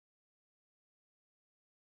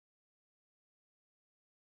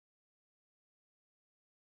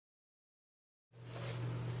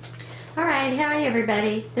Alright, howdy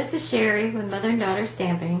everybody. This is Sherry with Mother and Daughter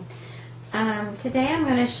Stamping. Today I'm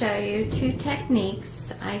going to show you two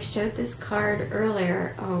techniques. I showed this card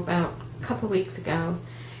earlier, about a couple weeks ago,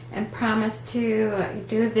 and promised to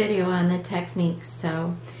do a video on the techniques.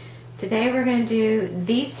 So today we're going to do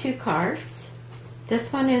these two cards.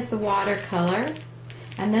 This one is the watercolor,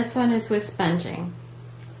 and this one is with sponging.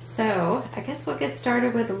 So I guess we'll get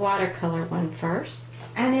started with the watercolor one first.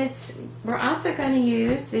 And we're also going to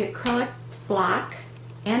use the acrylic block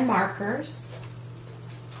and markers.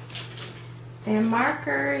 The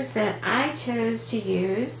markers that I chose to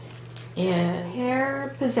use is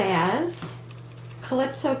Pear Pizzazz,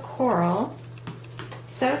 Calypso Coral,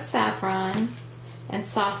 So Saffron, and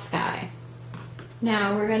Soft Sky.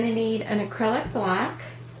 Now we're going to need an acrylic block,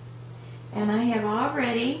 and I have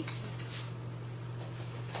already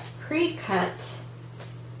pre-cut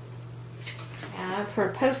for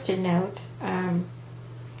a post-it note.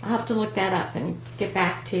 I'll have to look that up and get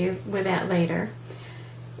back to you with that later.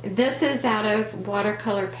 This is out of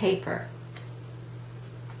watercolor paper.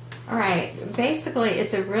 Alright, basically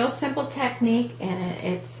it's a real simple technique, and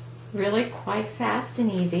it's really quite fast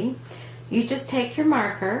and easy. You just take your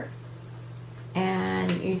marker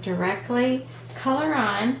and you directly color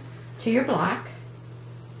on to your block.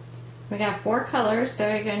 We got 4 colors,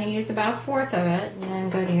 so you're going to use about a fourth of it, and then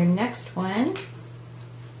go to your next one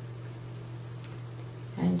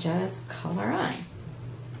and just color on.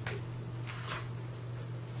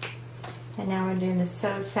 And now we're doing the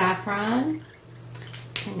So Saffron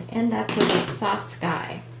and end up with a Soft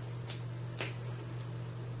Sky.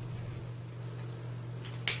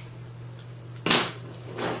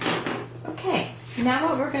 Okay, now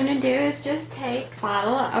what we're going to do is just take a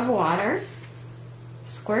bottle of water,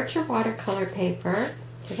 squirt your watercolor paper,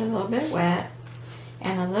 get it a little bit wet,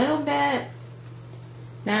 and a little bit.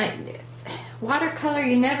 Now, watercolor,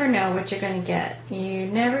 you never know what you're going to get. You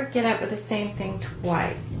never get up with the same thing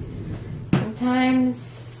twice.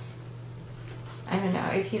 Sometimes, I don't know,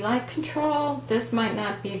 if you like control, this might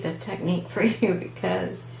not be the technique for you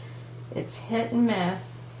because it's hit and miss.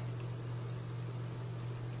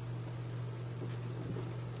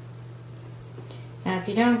 Now, if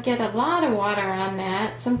you don't get a lot of water on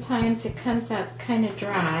that, sometimes it comes up kind of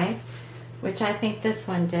dry, which I think this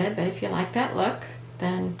one did, but if you like that look,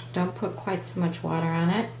 then don't put quite so much water on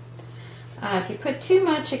it. If you put too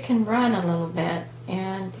much, it can run a little bit,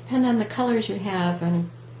 and depending on the colors you have and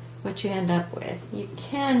what you end up with, you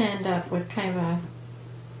can end up with kind of a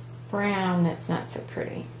brown that's not so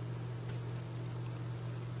pretty.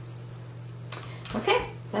 Okay,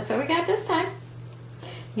 that's what we got this time.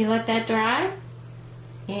 You let that dry,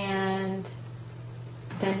 and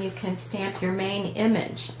then you can stamp your main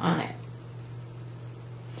image on it.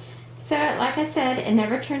 So, like I said, it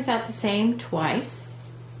never turns out the same twice,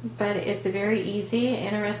 but it's a very easy,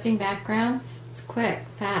 interesting background. It's quick,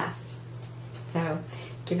 fast. So,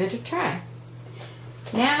 give it a try.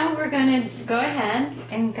 Now we're going to go ahead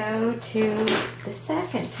and go to the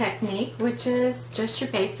second technique, which is just your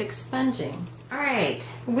basic sponging. Alright,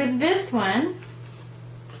 with this one,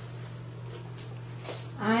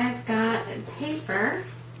 I've got paper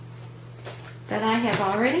that I have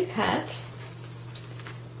already cut.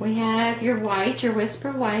 We have your white, your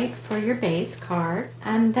Whisper White for your base card,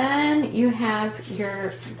 and then you have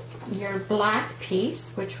your black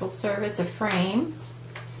piece, which will serve as a frame,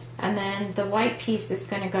 and then the white piece is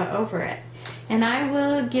going to go over it. And I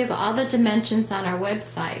will give all the dimensions on our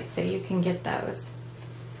website so you can get those.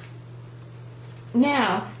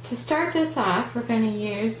 Now, to start this off, we're going to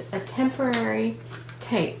use a temporary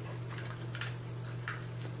tape,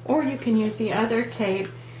 or you can use the other tape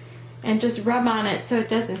and just rub on it so it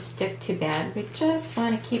doesn't stick too bad. We just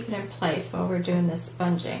want to keep it in place while we're doing the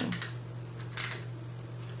sponging.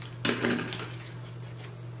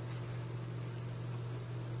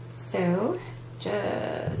 So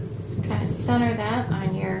just kind of center that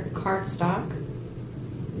on your cardstock.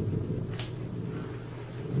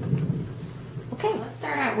 Okay, let's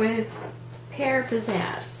start out with Pear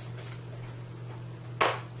Pizzazz.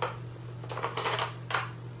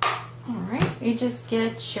 You just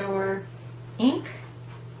get your ink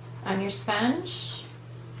on your sponge,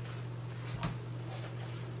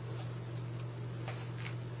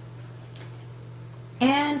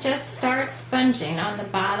 and just start sponging on the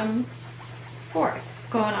bottom fourth,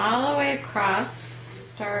 going all the way across.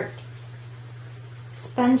 Start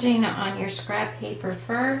sponging on your scrap paper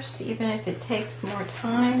first, even if it takes more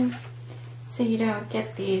time, so you don't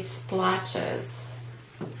get these splotches.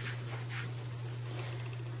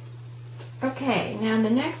 Okay, now the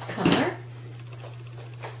next color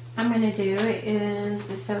I'm going to do is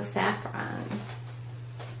the So Saffron.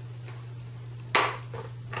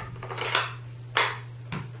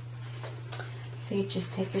 So you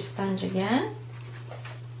just take your sponge again,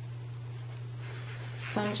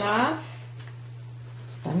 sponge off,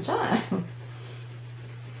 sponge on.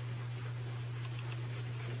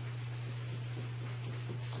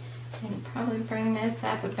 And probably bring this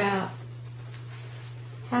up about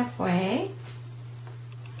halfway.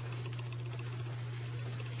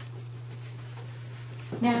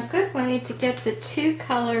 Now, a good way to get the two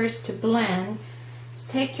colors to blend is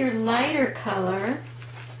take your lighter color,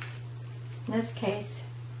 in this case,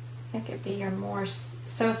 I think it'd be your more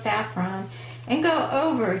so saffron, and go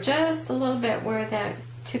over just a little bit where that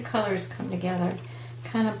two colors come together.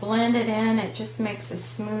 Kind of blend it in. It just makes a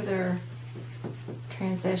smoother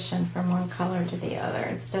transition from one color to the other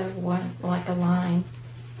instead of one like a line.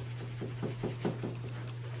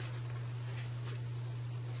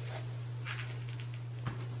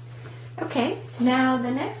 Okay, now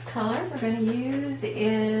the next color we're going to use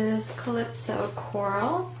is Calypso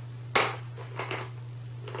Coral.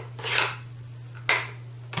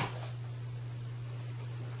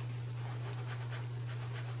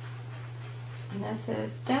 And this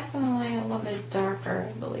is definitely a little bit darker,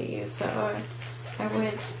 I believe, so I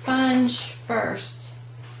would sponge first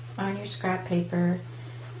on your scrap paper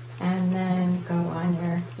and then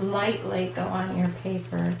lightly go on your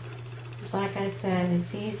paper. Because like I said,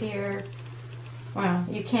 it's easier, well,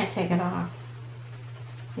 you can't take it off.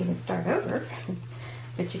 You can start over,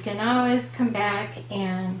 but you can always come back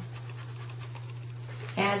and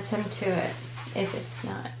add some to it if it's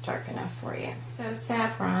not dark enough for you. So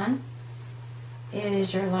saffron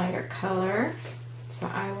is your lighter color, so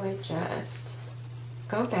I would just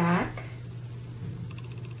go back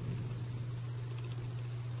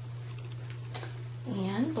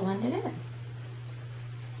and blend it in.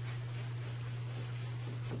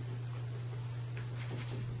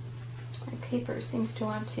 My paper seems to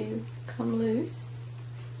want to come loose,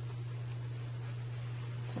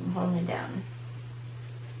 so I'm holding it down.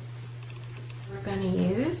 We're going to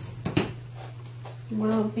use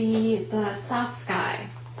will be the Soft Sky,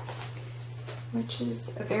 which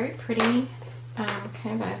is a very pretty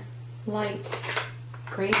kind of a light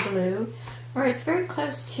gray blue, or it's very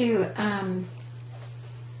close to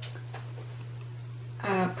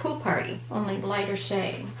Pool Party, only lighter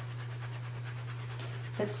shade.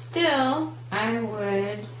 But still, I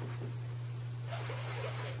would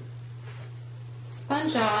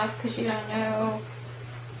sponge off because you don't know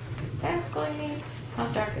exactly how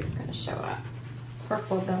dark it's going to show up.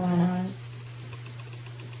 Purple going on.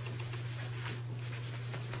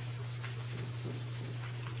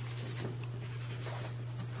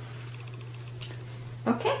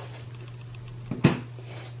 Okay,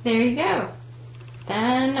 there you go.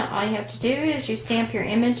 Then all you have to do is you stamp your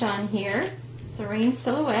image on here, Serene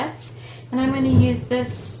Silhouettes, and I'm going to use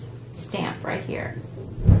this stamp right here.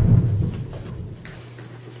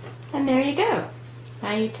 And there you go.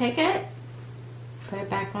 Now you take it, put it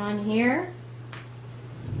back on here,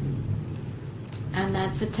 and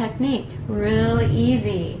that's the technique. Real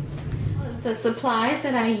easy. The supplies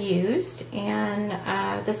that I used and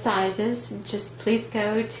the sizes, just please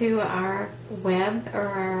go to our web or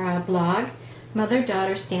our blog,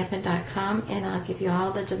 motherdaughterstampin.com, and I'll give you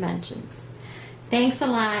all the dimensions. Thanks a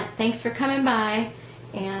lot. Thanks for coming by,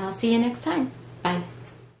 and I'll see you next time. Bye.